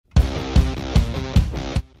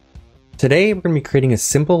Today we're going to be creating a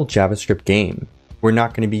simple JavaScript game. We're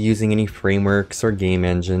not going to be using any frameworks or game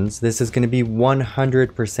engines. This is going to be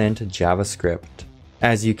 100% JavaScript.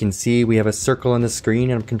 As you can see, we have a circle on the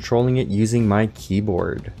screen and I'm controlling it using my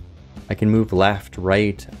keyboard. I can move left,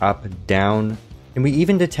 right, up, down, and we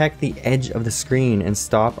even detect the edge of the screen and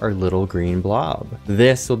stop our little green blob.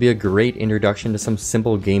 This will be a great introduction to some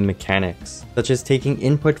simple game mechanics, such as taking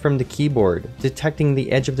input from the keyboard, detecting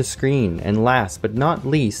the edge of the screen, and last but not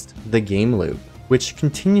least, the game loop, which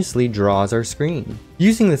continuously draws our screen.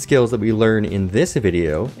 Using the skills that we learn in this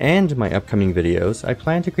video and my upcoming videos, I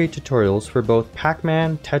plan to create tutorials for both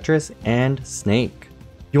Pac-Man, Tetris, and Snake.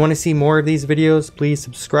 If you want to see more of these videos, please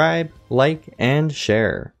subscribe, like, and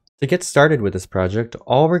share. To get started with this project,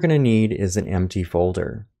 all we're going to need is an empty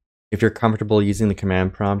folder. If you're comfortable using the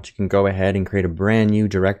command prompt, you can go ahead and create a brand new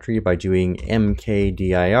directory by doing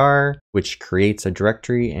mkdir, which creates a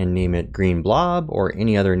directory, and name it green blob or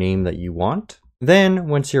any other name that you want. Then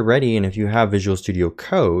once you're ready, and if you have Visual Studio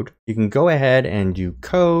Code, you can go ahead and do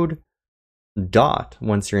code dot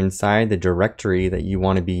once you're inside the directory that you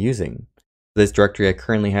want to be using. This directory I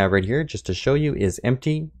currently have right here, just to show you, is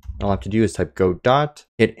empty. All I have to do is type go dot,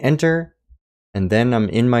 hit enter, and then I'm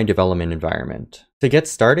in my development environment. To get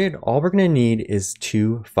started, all we're going to need is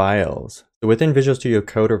 2 files. So within Visual Studio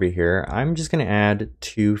Code over here, I'm just going to add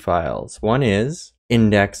 2 files. One is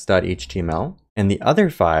index.html, and the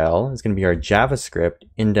other file is going to be our JavaScript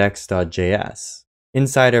index.js.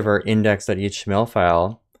 Inside of our index.html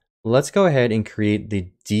file, let's go ahead and create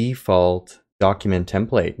the default document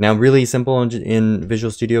template. Now, really simple in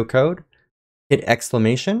Visual Studio Code. Hit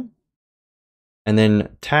exclamation and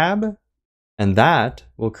then tab, and that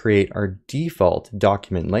will create our default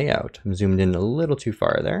document layout. I'm zoomed in a little too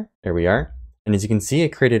far there. There we are. And as you can see,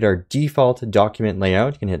 it created our default document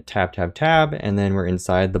layout. You can hit tab, tab, tab, and then we're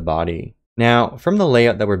inside the body. Now, from the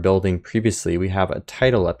layout that we're building previously, we have a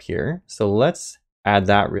title up here. So let's add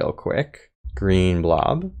that real quick. Green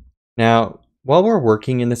blob. Now, while we're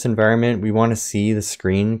working in this environment, we want to see the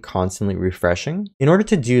screen constantly refreshing. In order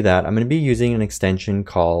to do that, I'm going to be using an extension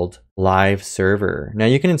called Live Server. Now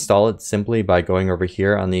you can install it simply by going over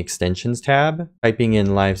here on the Extensions tab, typing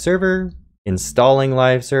in Live Server, installing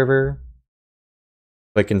Live Server,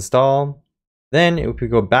 click Install. Then if we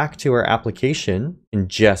go back to our application and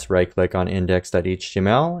just right click on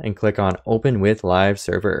index.html and click on Open with Live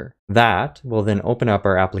Server. That will then open up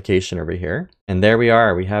our application over here. And there we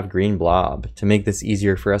are, we have green blob. To make this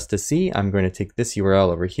easier for us to see, I'm going to take this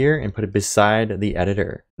URL over here and put it beside the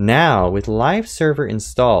editor. Now with Live Server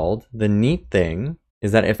installed, the neat thing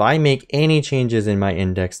is that if I make any changes in my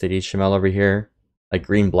index.html over here, like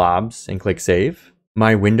green blobs, and click Save,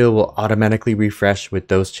 my window will automatically refresh with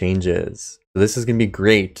those changes. So this is going to be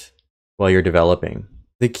great while you're developing.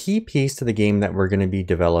 The key piece to the game that we're going to be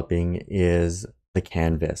developing is the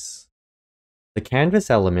canvas. The canvas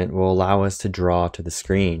element will allow us to draw to the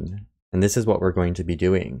screen, and this is what we're going to be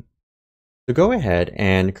doing. So go ahead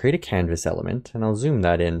and create a canvas element, and I'll zoom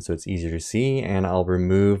that in so it's easier to see, and I'll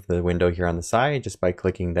remove the window here on the side just by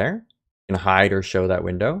clicking there. You can hide or show that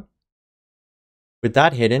window. With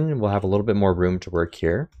that hidden, we'll have a little bit more room to work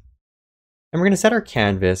here. And we're going to set our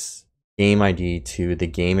canvas game ID to the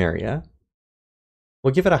game area.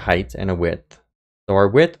 We'll give it a height and a width. So our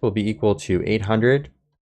width will be equal to 800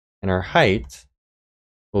 and our height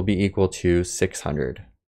will be equal to 600.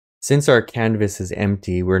 Since our canvas is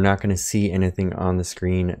empty, we're not going to see anything on the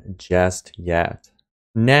screen just yet.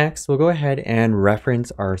 Next, we'll go ahead and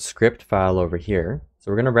reference our script file over here.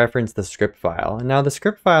 So we're going to reference the script file. And now the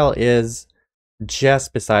script file is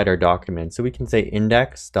just beside our document. So we can say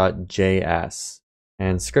index.js.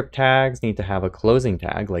 And script tags need to have a closing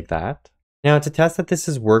tag like that. Now to test that this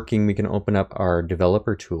is working, we can open up our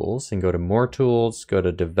developer tools and go to more tools, go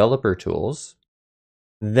to developer tools.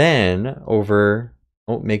 Then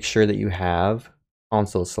make sure that you have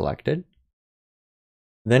console selected.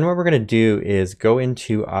 Then what we're going to do is go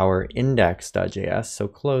into our index.js. So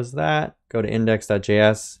close that, go to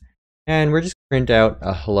index.js, and we're just going to print out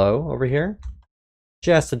a hello over here,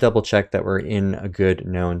 just to double check that we're in a good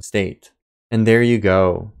known state. And there you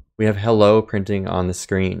go. We have hello printing on the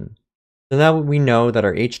screen. So now we know that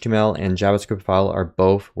our HTML and JavaScript file are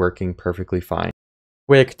both working perfectly fine.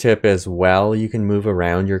 Quick tip as well, you can move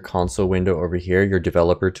around your console window over here, your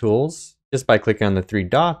developer tools, just by clicking on the 3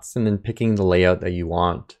 dots and then picking the layout that you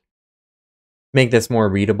want. To make this more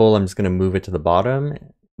readable, I'm just going to move it to the bottom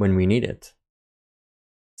when we need it.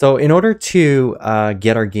 So in order to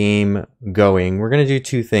get our game going, we're going to do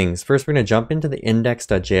 2 things. First, we're going to jump into the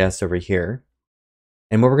index.js over here.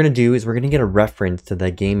 And what we're going to do is we're going to get a reference to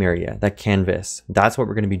that game area, that canvas. That's what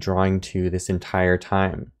we're going to be drawing to this entire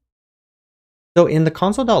time. So in the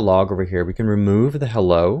console.log over here, we can remove the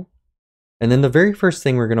hello. And then the very first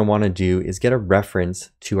thing we're going to want to do is get a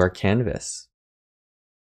reference to our canvas.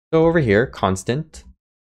 So over here, constant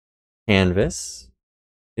canvas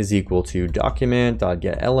is equal to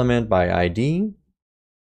document.getElement by ID.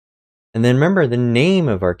 And then remember, the name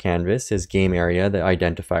of our canvas is game area, the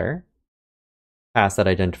identifier. Pass that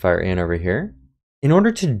identifier in over here. In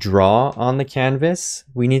order to draw on the canvas,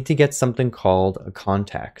 we need to get something called a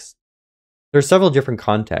context. There are several different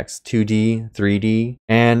contexts, 2D, 3D,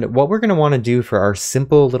 and what we're going to want to do for our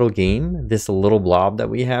simple little game, this little blob that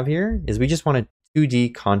we have here, is we just want a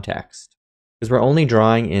 2D context, because we're only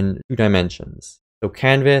drawing in 2 dimensions. So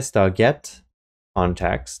canvas.get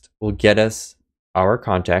context will get us our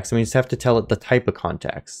context, and we just have to tell it the type of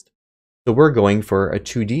context. So we're going for a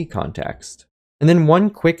 2D context. And then one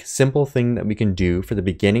quick simple thing that we can do for the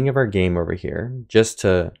beginning of our game over here, just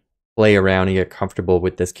to play around and get comfortable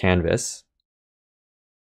with this canvas.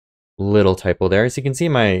 Little typo there. So you can see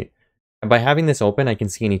by having this open, I can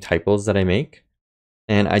see any typos that I make.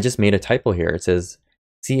 And I just made a typo here. It says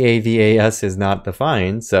CAVAS is not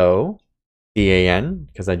defined, so CAN,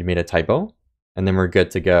 because I made a typo, and then we're good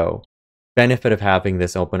to go. Benefit of having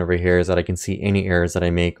this open over here is that I can see any errors that I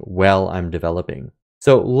make while I'm developing.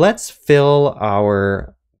 So let's fill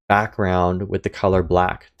our background with the color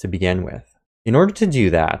black to begin with. In order to do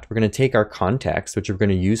that, we're going to take our context, which we're going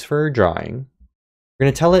to use for our drawing. We're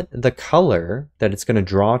going to tell it the color that it's going to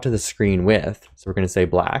draw to the screen with. So we're going to say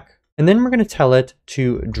black. And then we're going to tell it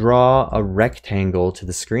to draw a rectangle to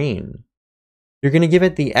the screen. You're going to give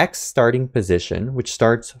it the X starting position, which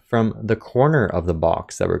starts from the corner of the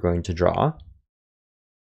box that we're going to draw.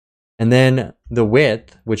 And then the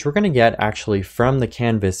width, which we're going to get actually from the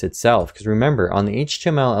canvas itself. Because remember, on the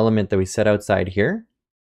HTML element that we set outside here,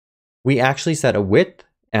 we actually set a width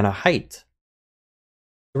and a height.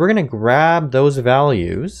 So we're going to grab those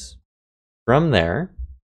values from there.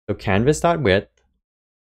 So canvas.width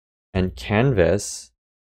and canvas.height.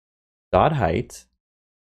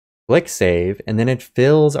 Click save, and then it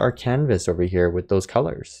fills our canvas over here with those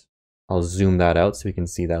colors. I'll zoom that out so we can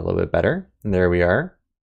see that a little bit better. And there we are.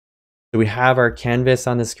 So we have our canvas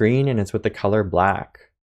on the screen and it's with the color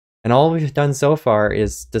black. And all we've done so far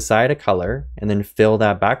is decide a color and then fill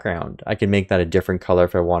that background. I can make that a different color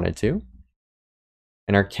if I wanted to.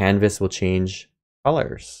 And our canvas will change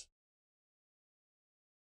colors.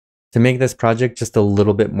 To make this project just a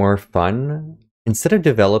little bit more fun, instead of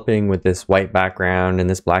developing with this white background and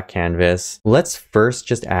this black canvas, let's first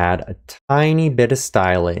just add a tiny bit of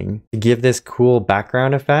styling to give this cool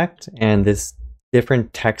background effect and this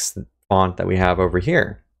different text font that we have over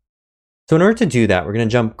here. So in order to do that, we're going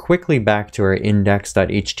to jump quickly back to our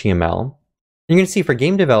index.html. You're going to see for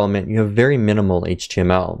game development, you have very minimal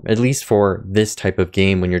HTML, at least for this type of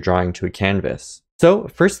game when you're drawing to a canvas. So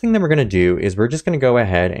first thing that we're going to do is we're just going to go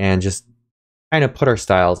ahead and just kind of put our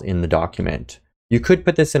styles in the document. You could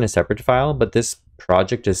put this in a separate file, but this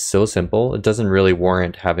project is so simple, it doesn't really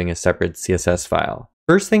warrant having a separate CSS file.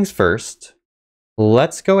 First things first,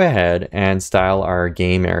 let's go ahead and style our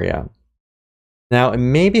game area. Now, it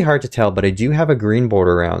may be hard to tell, but I do have a green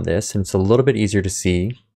border around this, and it's a little bit easier to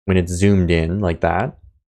see when it's zoomed in like that.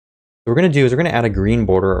 What we're going to do is we're going to add a green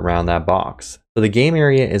border around that box. So the game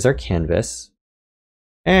area is our canvas.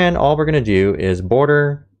 And all we're going to do is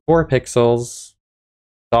border 4 pixels,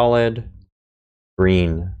 solid,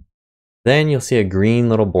 green. Then you'll see a green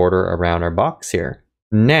little border around our box here.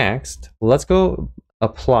 Next, let's go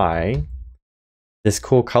apply this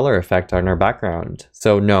cool color effect on our background.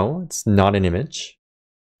 So no, it's not an image.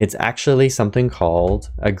 It's actually something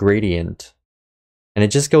called a gradient. And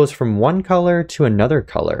it just goes from one color to another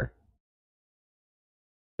color.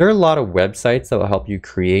 There are a lot of websites that will help you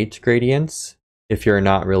create gradients if you're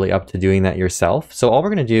not really up to doing that yourself. So all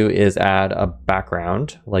we're going to do is add a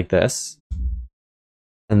background like this.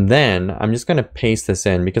 And then I'm just going to paste this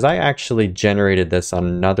in because I actually generated this on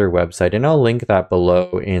another website, and I'll link that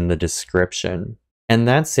below in the description. And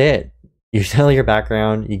that's it. You tell your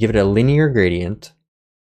background, you give it a linear gradient,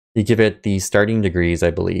 you give it the starting degrees,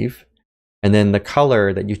 I believe, and then the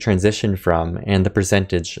color that you transition from and the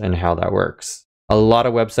percentage and how that works. A lot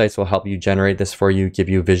of websites will help you generate this for you, give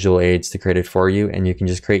you visual aids to create it for you, and you can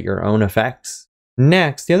just create your own effects.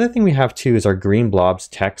 Next, the other thing we have too is our green blobs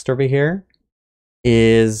text over here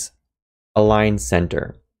is align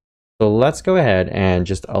center. So let's go ahead and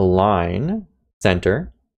just align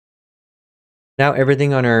center. Now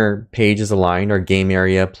everything on our page is aligned, our game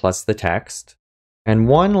area plus the text. And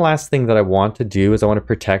one last thing that I want to do is I want to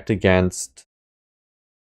protect against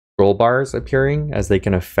scroll bars appearing, as they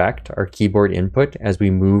can affect our keyboard input as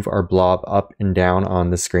we move our blob up and down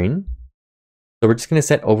on the screen. So we're just going to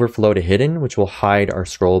set overflow to hidden, which will hide our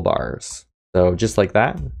scroll bars. So just like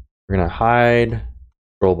that, we're going to hide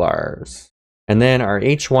scroll bars. And then our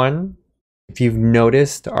H1, if you've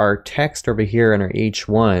noticed, our text over here in our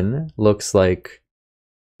H1 looks like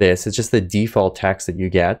this. It's just the default text that you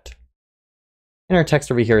get. And our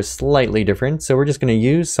text over here is slightly different. So we're just going to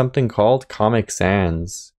use something called Comic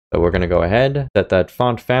Sans. So we're going to go ahead, set that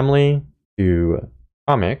font family to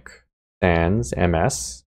Comic Sans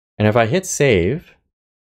MS. And if I hit save,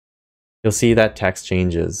 you'll see that text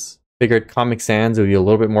changes. Figured Comic Sans would be a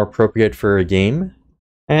little bit more appropriate for a game.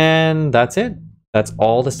 And that's it. That's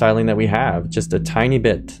all the styling that we have, just a tiny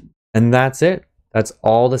bit. And that's it. That's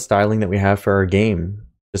all the styling that we have for our game.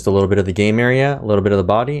 Just a little bit of the game area, a little bit of the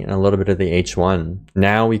body, and a little bit of the H1.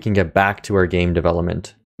 Now we can get back to our game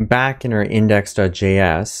development. Back in our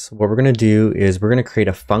index.js, what we're going to do is we're going to create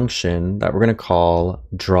a function that we're going to call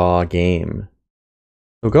drawGame.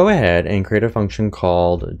 So go ahead and create a function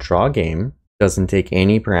called drawGame. Doesn't take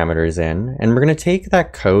any parameters in. And we're going to take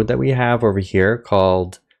that code that we have over here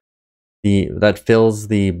called that fills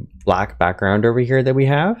the black background over here that we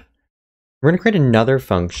have. We're going to create another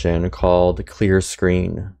function called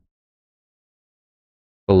clearScreen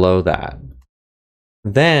below that.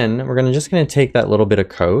 Then we're just going to take that little bit of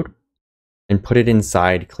code and put it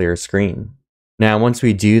inside clearScreen. Now, once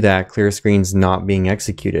we do that, clearScreen's not being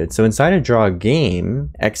executed. So inside of drawGame,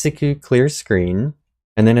 execute clearScreen.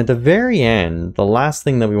 And then at the very end, the last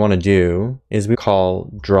thing that we want to do is we call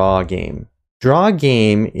drawGame.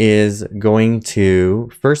 drawGame is going to,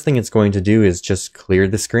 first thing it's going to do is just clear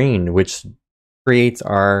the screen, which creates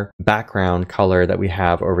our background color that we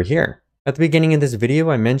have over here. At the beginning of this video,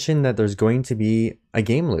 I mentioned that there's going to be a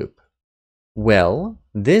game loop. Well,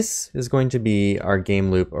 this is going to be our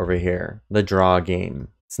game loop over here, the drawGame.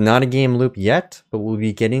 It's not a game loop yet, but we'll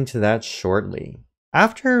be getting to that shortly.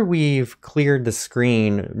 After we've cleared the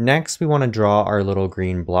screen, next we want to draw our little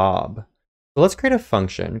green blob. So let's create a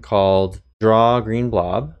function called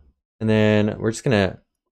drawGreenBlob, and then we're just going to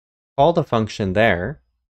call the function there.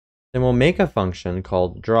 Then we'll make a function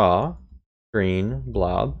called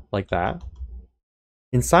drawGreenBlob, like that.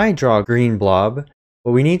 Inside drawGreenBlob,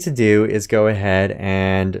 what we need to do is go ahead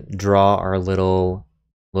and draw our little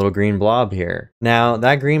green blob here. Now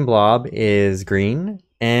that green blob is green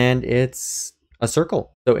and it's a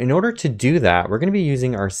circle. So in order to do that, we're going to be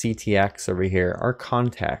using our CTX over here, our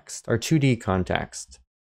context, our 2D context.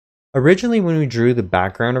 Originally, when we drew the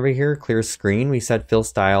background over here, clear screen, we set fill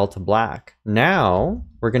style to black. Now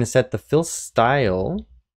we're going to set the fill style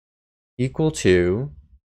equal to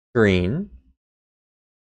green.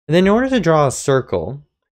 And then in order to draw a circle,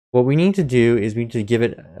 what we need to do is we need to give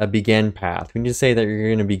it a begin path. We need to say that you're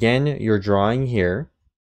going to begin your drawing here.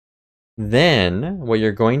 Then what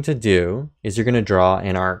you're going to do is you're going to draw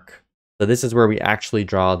an arc. So this is where we actually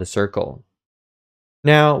draw the circle.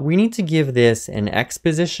 Now we need to give this an X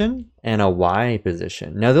position and a Y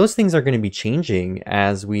position. Now those things are going to be changing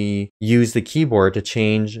as we use the keyboard to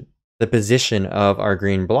change the position of our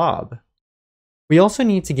green blob. We also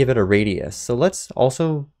need to give it a radius. So let's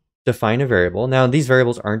also define a variable. Now these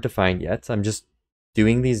variables aren't defined yet. So I'm just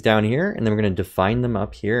doing these down here and then we're going to define them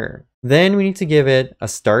up here. Then we need to give it a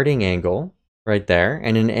starting angle right there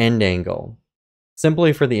and an end angle.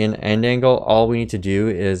 Simply for the end angle, all we need to do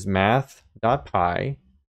is math.pi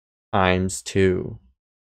times 2.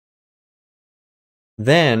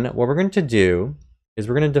 Then what we're going to do is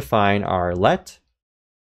we're going to define our let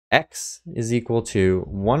x is equal to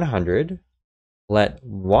 100, let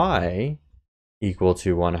y equal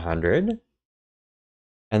to 100.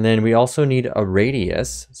 And then we also need a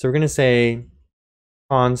radius. So we're going to say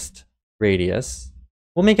const radius.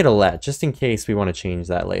 We'll make it a let just in case we want to change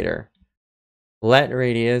that later. Let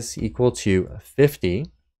radius equal to 50.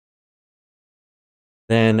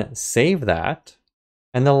 Then save that.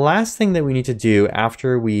 And the last thing that we need to do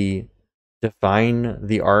after we define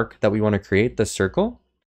the arc that we want to create, the circle,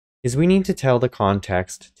 is we need to tell the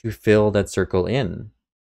context to fill that circle in.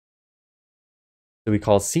 So we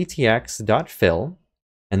call ctx.fill,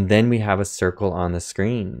 and then we have a circle on the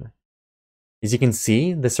screen. As you can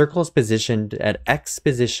see, the circle is positioned at X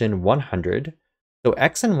position 100. So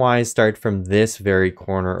X and Y start from this very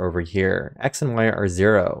corner over here. X and Y are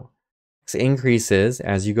 0. X increases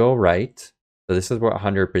as you go right. So this is what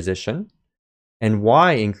 100 position. And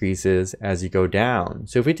Y increases as you go down.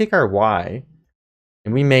 So if we take our Y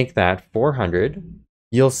and we make that 400,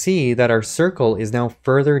 you'll see that our circle is now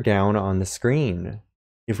further down on the screen.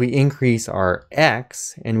 If we increase our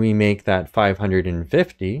X and we make that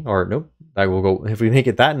 550, or nope, that will go, if we make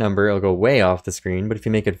it that number, it'll go way off the screen. But if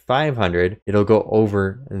you make it 500, it'll go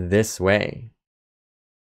over this way.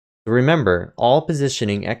 So remember, all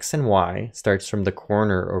positioning X and Y starts from the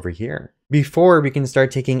corner over here. Before we can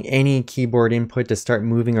start taking any keyboard input to start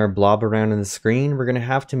moving our blob around on the screen, we're going to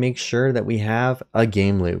have to make sure that we have a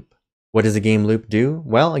game loop. What does a game loop do?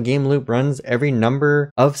 Well, a game loop runs every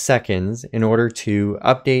number of seconds in order to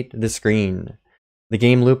update the screen. The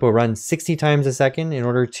game loop will run 60 times a second in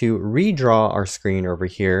order to redraw our screen over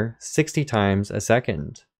here 60 times a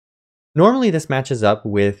second. Normally this matches up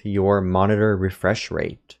with your monitor refresh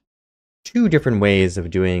rate. Two different ways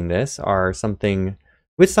of doing this are something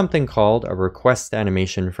called a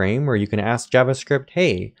requestAnimationFrame, where you can ask JavaScript,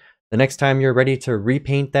 hey, the next time you're ready to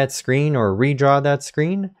repaint that screen or redraw that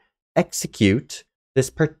screen, execute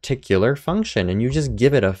this particular function, and you just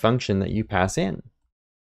give it a function that you pass in.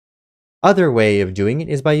 Other way of doing it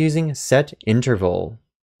is by using setInterval.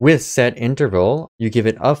 With setInterval, you give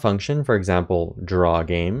it a function, for example,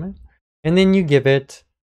 drawGame, and then you give it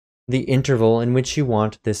the interval in which you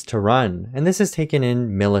want this to run. And this is taken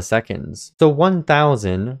in milliseconds. So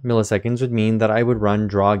 1000 milliseconds would mean that I would run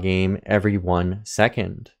drawGame every 1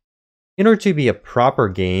 second. In order to be a proper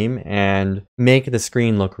game and make the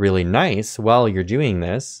screen look really nice while you're doing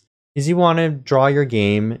this, is you want to draw your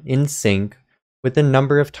game in sync with the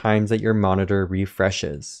number of times that your monitor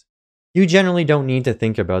refreshes. You generally don't need to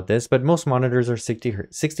think about this, but most monitors are 60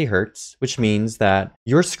 Hz, which means that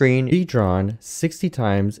your screen is redrawn 60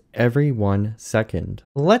 times every 1 second.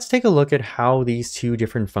 Let's take a look at how these two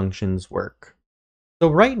different functions work. So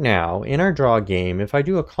right now, in our draw game, if I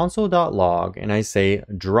do a console.log and I say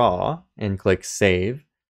draw and click save,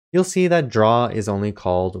 you'll see that draw is only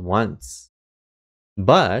called once.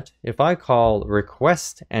 But if I call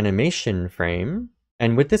requestAnimationFrame,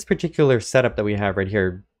 and with this particular setup that we have right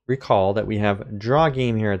here, recall that we have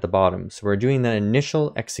drawGame here at the bottom. So we're doing that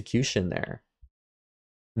initial execution there.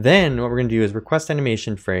 Then what we're going to do is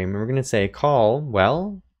requestAnimationFrame, and we're going to say call,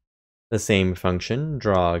 well, the same function,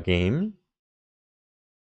 drawGame.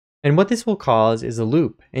 And what this will cause is a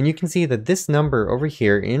loop. And you can see that this number over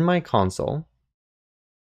here in my console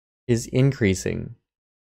is increasing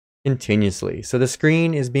continuously. So the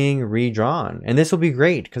screen is being redrawn. And this will be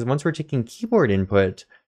great because once we're taking keyboard input,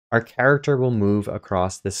 our character will move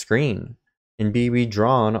across the screen and be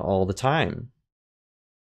redrawn all the time.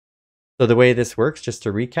 So the way this works, just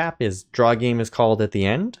to recap, is drawGame is called at the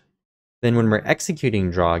end. Then when we're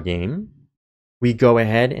executing drawGame, we go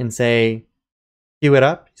ahead and say, queue it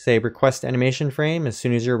up, say requestAnimationFrame. As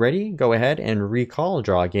soon as you're ready, go ahead and recall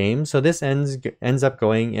drawGame. So this ends up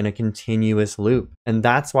going in a continuous loop. And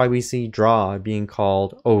that's why we see draw being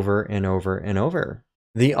called over and over and over.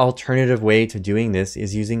 The alternative way to doing this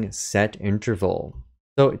is using setInterval.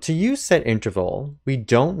 So to use setInterval, we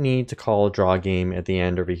don't need to call drawGame at the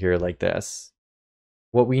end over here like this.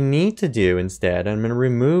 What we need to do instead, I'm going to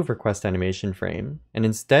remove requestAnimationFrame, and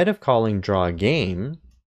instead of calling drawGame,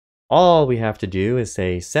 all we have to do is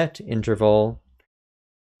say setInterval,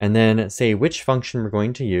 and then say which function we're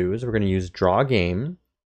going to use. We're going to use drawGame.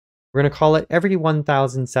 We're going to call it every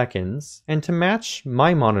 1000 seconds. And to match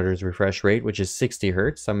my monitor's refresh rate, which is 60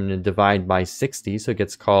 Hz, I'm going to divide by 60, so it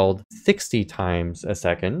gets called 60 times a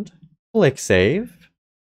second. Click save,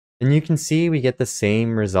 and you can see we get the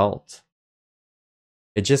same result.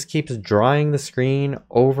 It just keeps drawing the screen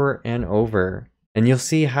over and over. And you'll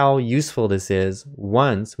see how useful this is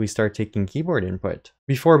once we start taking keyboard input.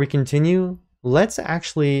 Before we continue, let's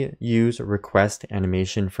actually use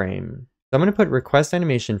requestAnimationFrame. So I'm going to put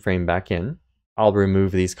requestAnimationFrame back in. I'll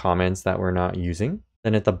remove these comments that we're not using.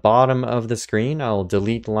 Then at the bottom of the screen, I'll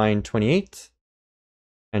delete line 28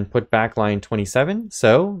 and put back line 27.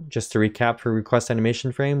 So just to recap for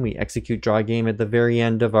requestAnimationFrame, we execute drawGame at the very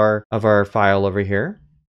end of our file over here.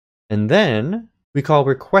 And then we call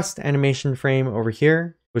requestAnimationFrame over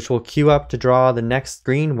here, which will queue up to draw the next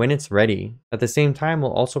screen when it's ready. At the same time,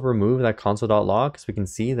 we'll also remove that console.log so we can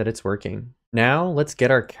see that it's working. Now let's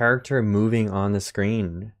get our character moving on the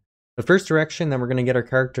screen. The first direction that we're going to get our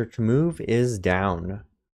character to move is down.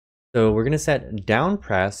 So we're going to set down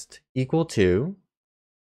pressed equal to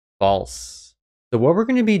false. So what we're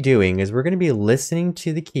going to be doing is we're going to be listening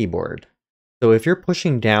to the keyboard. So if you're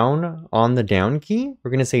pushing down on the down key,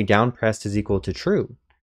 we're going to say down pressed is equal to true.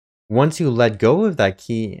 Once you let go of that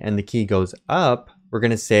key and the key goes up, we're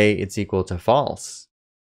going to say it's equal to false.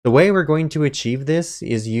 The way we're going to achieve this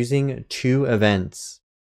is using two events,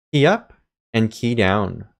 key up and key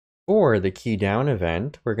down. For the key down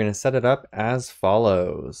event, we're going to set it up as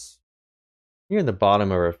follows. Here at the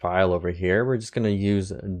bottom of our file over here, we're just going to use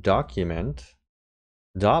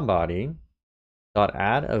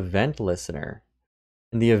document.body.add event listener.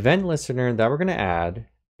 And the event listener that we're going to add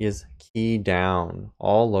is key down,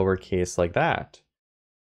 all lowercase like that.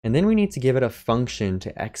 And then we need to give it a function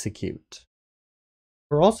to execute.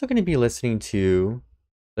 We're also going to be listening to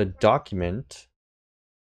the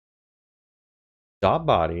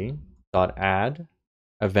document.body.add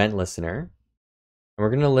event listener. And we're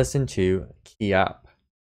going to listen to key up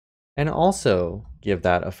and also give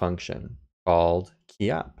that a function called key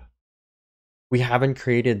up. We haven't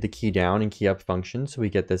created the key down and key up function, so we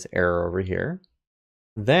get this error over here.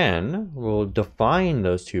 Then we'll define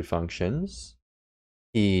those two functions,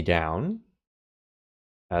 key down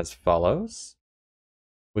as follows,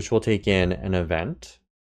 which will take in an event.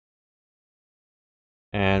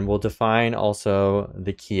 And we'll define also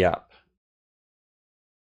the key up,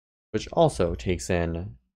 which also takes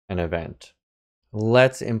in an event.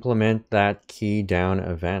 Let's implement that key down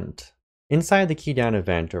event. Inside the key down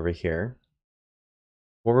event over here,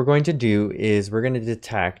 what we're going to do is we're going to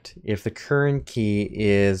detect if the current key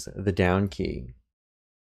is the down key.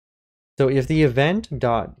 So if the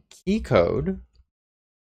event.keyCode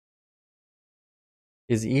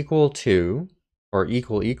is equal to or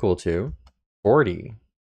equal to 40,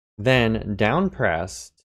 then down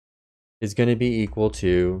pressed is going to be equal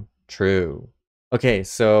to true. Okay,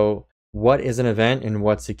 so what is an event and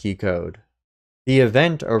what's a key code? The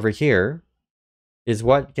event over here is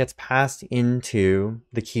what gets passed into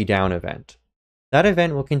the key down event. That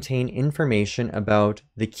event will contain information about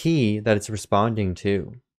the key that it's responding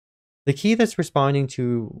to. The key that's responding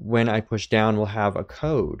to when I push down will have a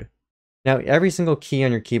code. Now, every single key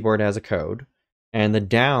on your keyboard has a code, and the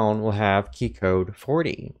down will have key code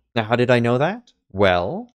 40. Now, how did I know that?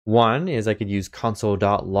 Well, one is I could use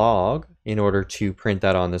console.log in order to print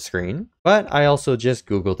that on the screen, but I also just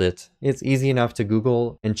Googled it. It's easy enough to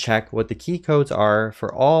Google and check what the key codes are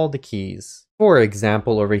for all the keys. For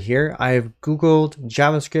example, over here, I've Googled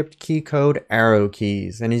JavaScript key code arrow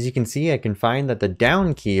keys, and as you can see, I can find that the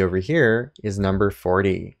down key over here is number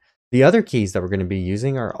 40. The other keys that we're going to be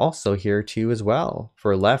using are also here too as well,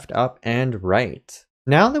 for left, up, and right.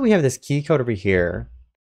 Now that we have this key code over here,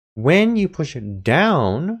 when you push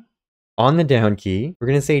down on the down key, we're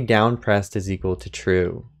going to say down pressed is equal to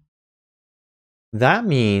true. That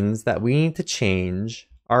means that we need to change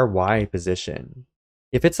our Y position.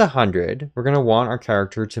 If it's 100, we're going to want our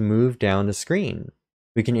character to move down the screen.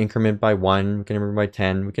 We can increment by 1, we can increment by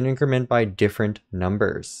 10, we can increment by different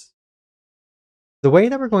numbers. The way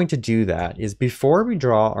that we're going to do that is before we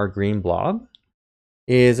draw our green blob,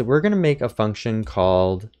 is we're going to make a function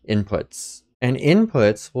called inputs. And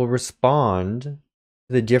inputs will respond to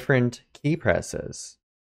the different key presses.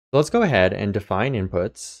 So let's go ahead and define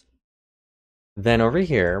inputs. Then over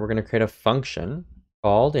here, we're going to create a function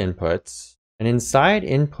called inputs. And inside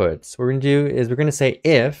inputs, what we're going to do is we're going to say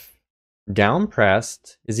if down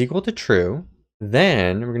pressed is equal to true,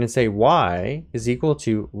 then we're going to say y is equal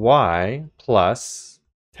to y plus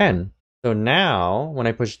 10. So now when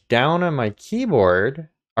I push down on my keyboard,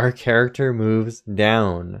 our character moves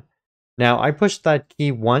down. Now I pushed that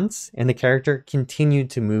key once and the character continued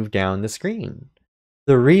to move down the screen.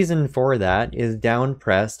 The reason for that is down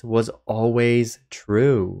pressed was always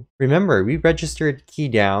true. Remember, we registered key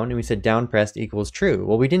down and we said down pressed equals true.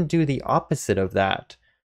 Well, we didn't do the opposite of that,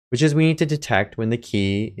 which is we need to detect when the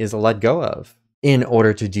key is let go of. In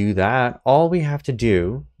order to do that, all we have to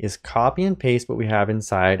do is copy and paste what we have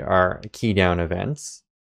inside our key down events,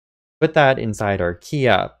 put that inside our key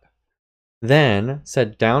up, then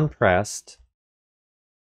set down pressed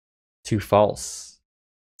to false.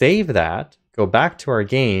 Save that, go back to our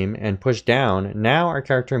game and push down. Now our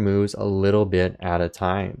character moves a little bit at a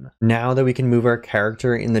time. Now that we can move our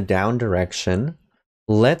character in the down direction,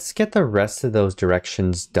 let's get the rest of those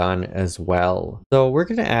directions done as well. So we're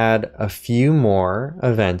going to add a few more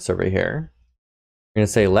events over here. We're going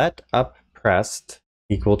to say let up pressed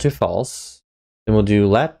equal to false. Then we'll do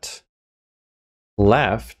let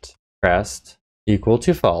left pressed equal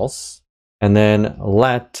to false. And then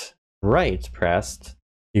let right pressed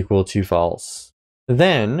equal to false.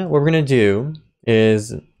 Then what we're going to do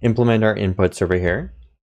is implement our inputs over here.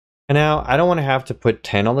 And now I don't want to have to put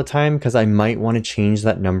 10 all the time because I might want to change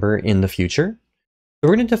that number in the future. So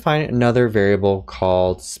we're going to define another variable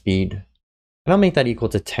called speed. And I'll make that equal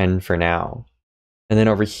to 10 for now. And then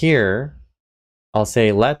over here, I'll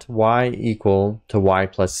say let y equal to y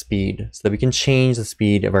plus speed so that we can change the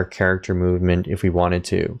speed of our character movement if we wanted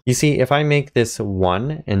to. You see, if I make this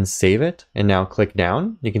 1 and save it and now click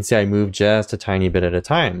down, you can see I move just a tiny bit at a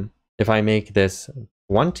time. If I make this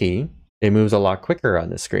 20, it moves a lot quicker on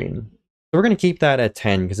the screen. So we're going to keep that at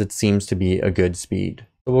 10 because it seems to be a good speed.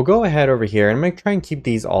 So we'll go ahead over here and I'm going to try and keep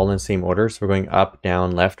these all in the same order. So we're going up,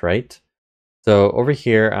 down, left, right. So over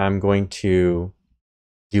here, I'm going to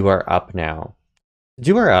do our up now. To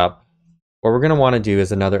do our up, what we're going to want to do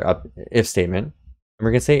is another up if statement. And we're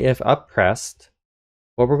going to say if up pressed,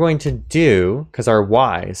 what we're going to do, because our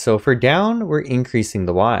y, so for down, we're increasing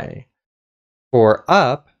the y. For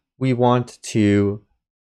up, we want to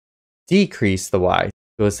decrease the y.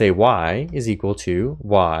 So let's say y is equal to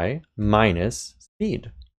y minus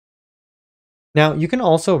speed. Now you can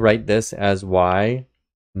also write this as y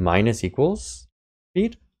minus equals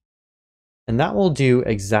speed. And that will do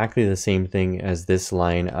exactly the same thing as this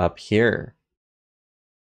line up here.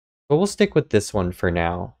 But we'll stick with this one for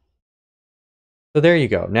now. So there you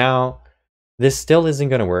go. Now, this still isn't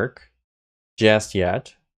going to work just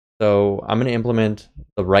yet. So I'm going to implement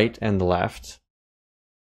the right and the left.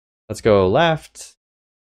 Let's go left,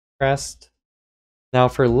 pressed. Now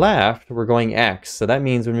for left, we're going X. So that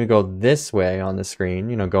means when we go this way on the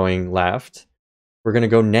screen, going left, we're going to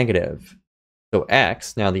go negative. So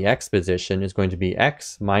X, now the X position is going to be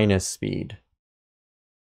X minus speed.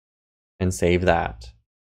 And save that.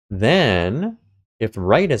 Then, if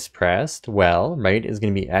right is pressed, well, right is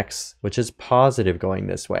going to be X, which is positive going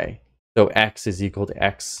this way. So X is equal to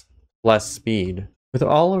X plus speed. With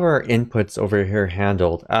all of our inputs over here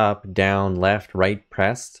handled, up, down, left, right,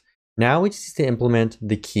 pressed, now we just need to implement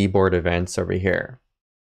the keyboard events over here.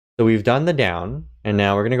 So we've done the down, and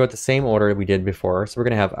now we're going to go with the same order we did before. So we're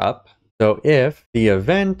going to have up. So if the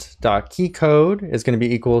event.keycode is going to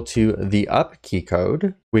be equal to the up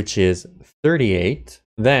keycode, which is 38,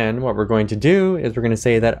 then what we're going to do is we're going to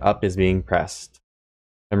say that up is being pressed.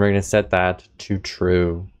 And we're going to set that to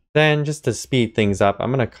true. Then just to speed things up,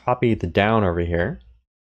 I'm going to copy the down over here.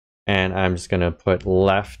 And I'm just going to put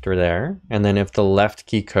left or there. And then if the left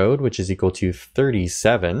key code, which is equal to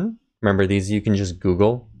 37, remember these you can just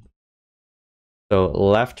Google. So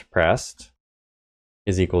left pressed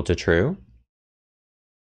is equal to true.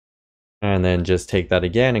 And then just take that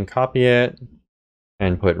again and copy it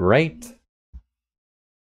and put right.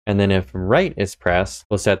 And then if right is pressed,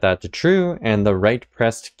 we'll set that to true. And the right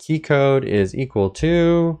pressed key code is equal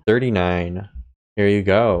to 39. Here you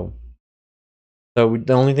go. So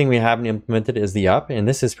the only thing we haven't implemented is the up, and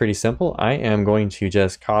this is pretty simple. I am going to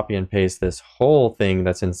just copy and paste this whole thing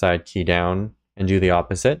that's inside key down and do the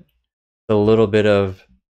opposite. A little bit of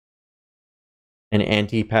an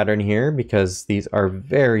anti-pattern here because these are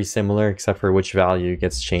very similar except for which value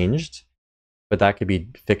gets changed, but that could be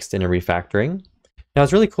fixed in a refactoring. Now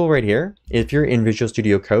it's really cool right here. If you're in Visual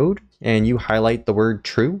Studio Code and you highlight the word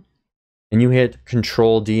true and you hit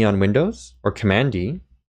Control D on Windows or Command D,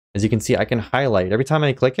 as you can see, I can highlight. Every time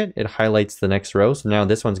I click it, it highlights the next row. So now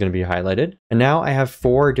this one's going to be highlighted. And now I have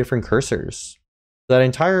 4 different cursors. So that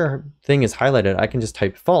entire thing is highlighted. I can just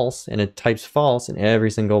type false and it types false in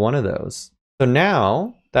every single one of those. So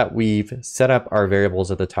now that we've set up our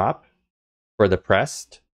variables at the top for the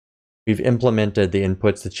pressed, we've implemented the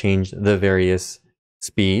inputs to change the various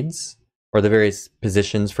speeds or the various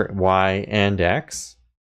positions for Y and X.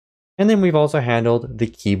 And then we've also handled the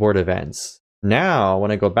keyboard events. Now,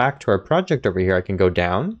 when I go back to our project over here, I can go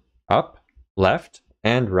down, up, left,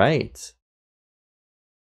 and right.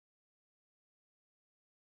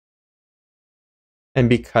 And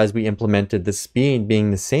because we implemented the speed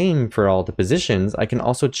being the same for all the positions, I can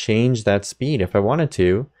also change that speed if I wanted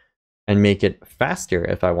to and make it faster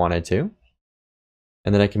if I wanted to.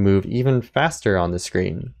 And then I can move even faster on the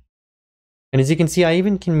screen. And as you can see, I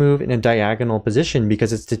even can move in a diagonal position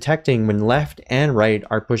because it's detecting when left and right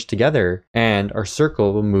are pushed together and our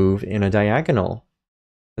circle will move in a diagonal.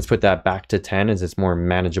 Let's put that back to 10 as it's more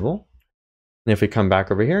manageable. And if we come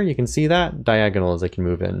back over here, you can see that diagonal as I can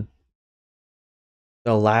move in.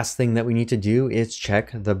 The last thing that we need to do is check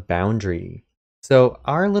the boundary. So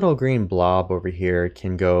our little green blob over here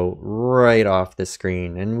can go right off the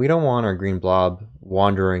screen and we don't want our green blob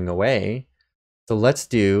wandering away. So let's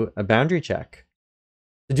do a boundary check.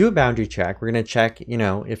 To do a boundary check, we're going to check,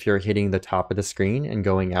 if you're hitting the top of the screen and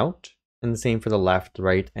going out, and the same for the left,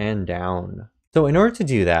 right, and down. So in order to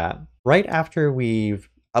do that, right after we've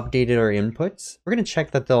updated our inputs, we're going to check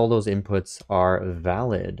that all those inputs are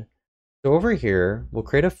valid. So over here, we'll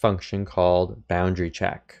create a function called boundary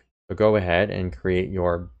check. So go ahead and create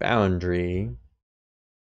your boundary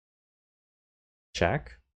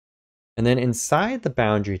check. And then inside the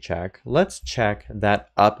boundary check, let's check that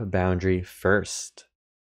up boundary first.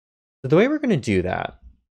 So the way we're going to do that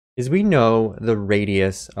is we know the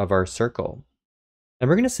radius of our circle. And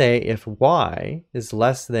we're going to say if y is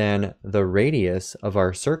less than the radius of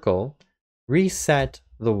our circle, reset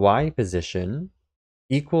the y position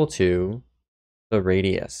equal to the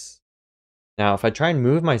radius. Now, if I try and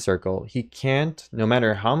move my circle, he can't, no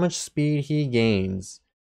matter how much speed he gains,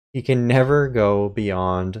 he can never go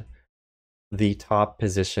beyond the top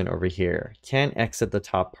position over here. Can't exit the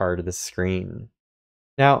top part of the screen.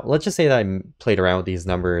 Now, let's just say that I played around with these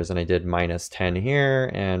numbers and I did -10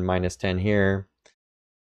 here and -10 here.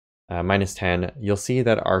 -10, you'll see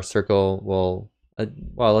that our circle will,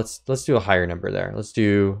 well, let's do a higher number there. Let's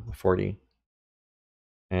do 40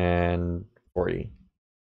 and 40.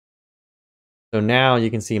 So now you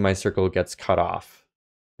can see my circle gets cut off.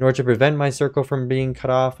 In order to prevent my circle from being cut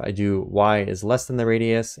off, I do y is less than the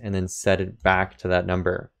radius and then set it back to that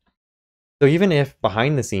number. So even if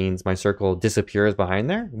behind the scenes my circle disappears behind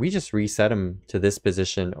there, we just reset them to this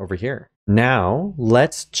position over here. Now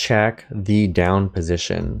let's check the down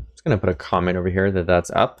position. I'm just going to put a comment over here that that's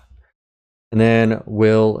up. And then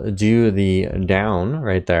we'll do the down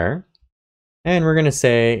right there. And we're going to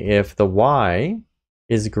say if the y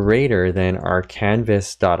is greater than our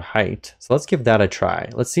canvas.height. So let's give that a try.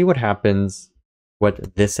 Let's see what happens,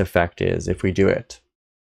 what this effect is if we do it.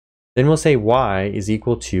 Then we'll say y is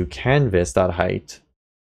equal to canvas.height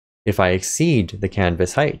if I exceed the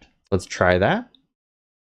canvas height. Let's try that.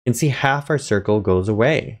 You can see half our circle goes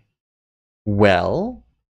away. Well,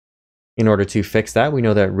 in order to fix that, we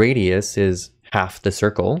know that radius is half the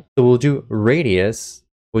circle. So we'll do radius,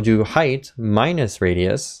 we'll do height minus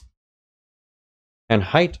radius, and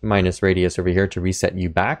height minus radius over here to reset you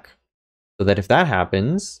back, so that if that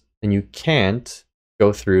happens, then you can't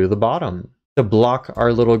go through the bottom. To block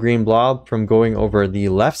our little green blob from going over the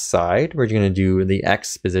left side, we're going to do the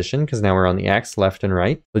X position, because now we're on the X, left and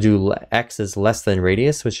right. We'll do X is less than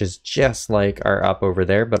radius, which is just like our up over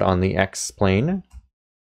there, but on the X plane.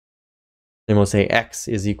 Then we'll say X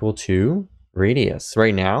is equal to radius.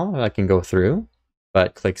 Right now, I can go through,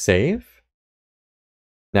 but click Save.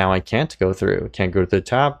 Now I can't go through. Can't go to the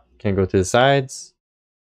top, can't go to the sides.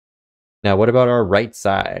 Now what about our right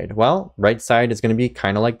side? Well, right side is going to be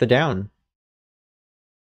kind of like the down.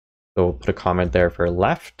 So we'll put a comment there for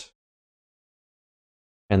left.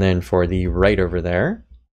 And then for the right over there,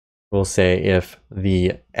 we'll say if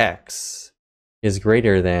the X is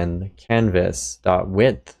greater than the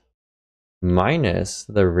canvas.width minus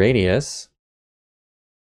the radius,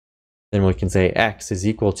 then we can say X is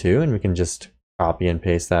equal to, and we can just copy and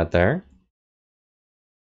paste that there.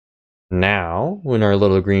 Now, when our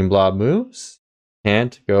little green blob moves,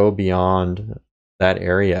 can't go beyond that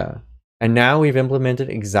area. And now we've implemented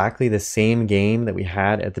exactly the same game that we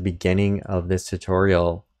had at the beginning of this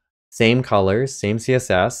tutorial. Same colors, same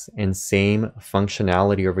CSS, and same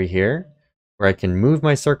functionality over here, where I can move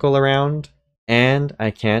my circle around, and I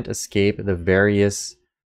can't escape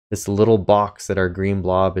this little box that our green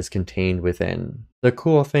blob is contained within. The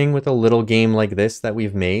cool thing with a little game like this that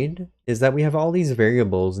we've made is that we have all these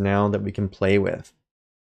variables now that we can play with.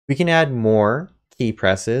 We can add more key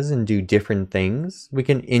presses and do different things. We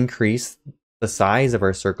can increase the size of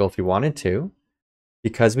our circle if we wanted to.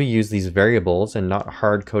 Because we use these variables and not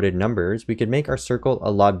hard-coded numbers, we could make our circle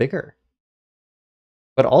a lot bigger.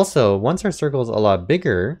 But also, once our circle is a lot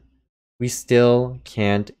bigger, we still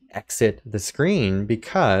can't exit the screen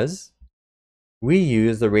because we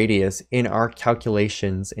use the radius in our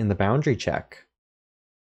calculations in the boundary check.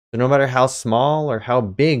 So no matter how small or how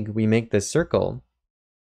big we make this circle,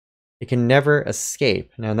 it can never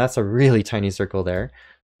escape. Now that's a really tiny circle there,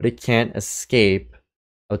 but it can't escape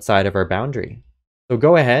outside of our boundary. So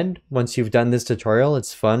go ahead, once you've done this tutorial,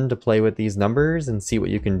 it's fun to play with these numbers and see what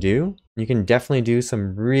you can do. You can definitely do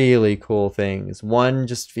some really cool things. 1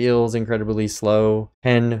 just feels incredibly slow,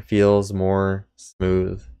 10 feels more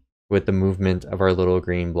smooth with the movement of our little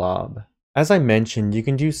green blob. As I mentioned, you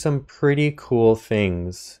can do some pretty cool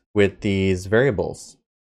things with these variables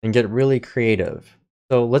and get really creative.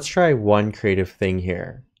 So let's try one creative thing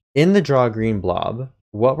here. In the draw green blob,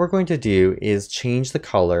 what we're going to do is change the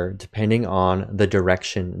color depending on the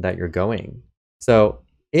direction that you're going. So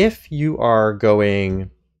if you are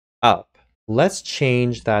going up, let's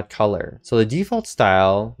change that color. So the default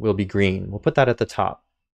style will be green. We'll put that at the top.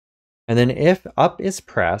 And then if up is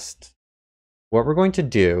pressed, what we're going to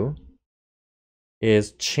do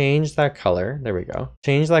is change that color. There we go.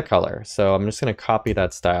 Change that color. So I'm just going to copy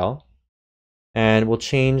that style and we'll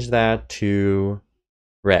change that to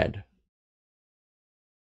red.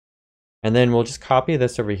 And then we'll just copy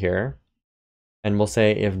this over here and we'll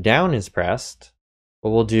say if down is pressed,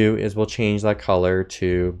 what we'll do is we'll change that color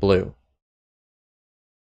to blue.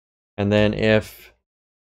 And then if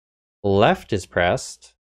left is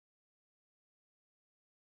pressed,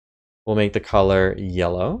 we'll make the color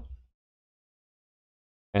yellow.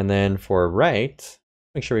 And then for right,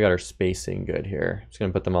 make sure we got our spacing good here. I'm just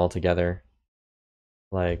going to put them all together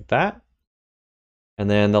like that. And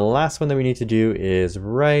then the last one that we need to do is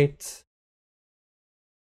right.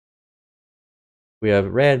 We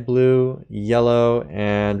have red, blue, yellow,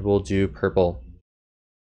 and we'll do purple.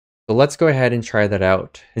 So let's go ahead and try that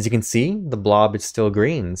out. As you can see, the blob is still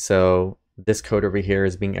green, so this code over here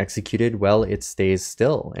is being executed while it stays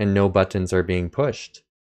still and no buttons are being pushed.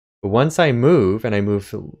 But once I move, and I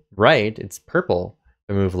move right, it's purple.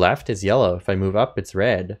 If I move left, it's yellow. If I move up, it's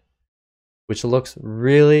red, which looks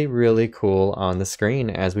really, really cool on the screen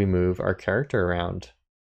as we move our character around.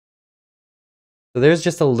 So there's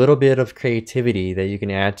just a little bit of creativity that you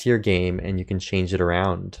can add to your game and you can change it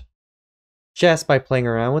around just by playing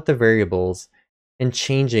around with the variables and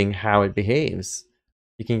changing how it behaves.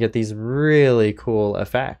 You can get these really cool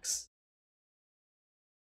effects.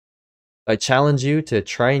 I challenge you to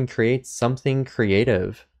try and create something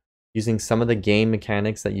creative using some of the game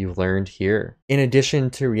mechanics that you've learned here. In addition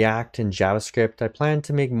to React and JavaScript, I plan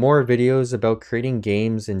to make more videos about creating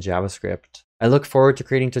games in JavaScript. I look forward to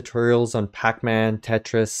creating tutorials on Pac-Man,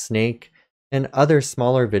 Tetris, Snake, and other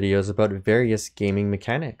smaller videos about various gaming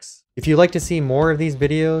mechanics. If you'd like to see more of these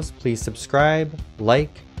videos, please subscribe,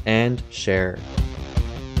 like, and share.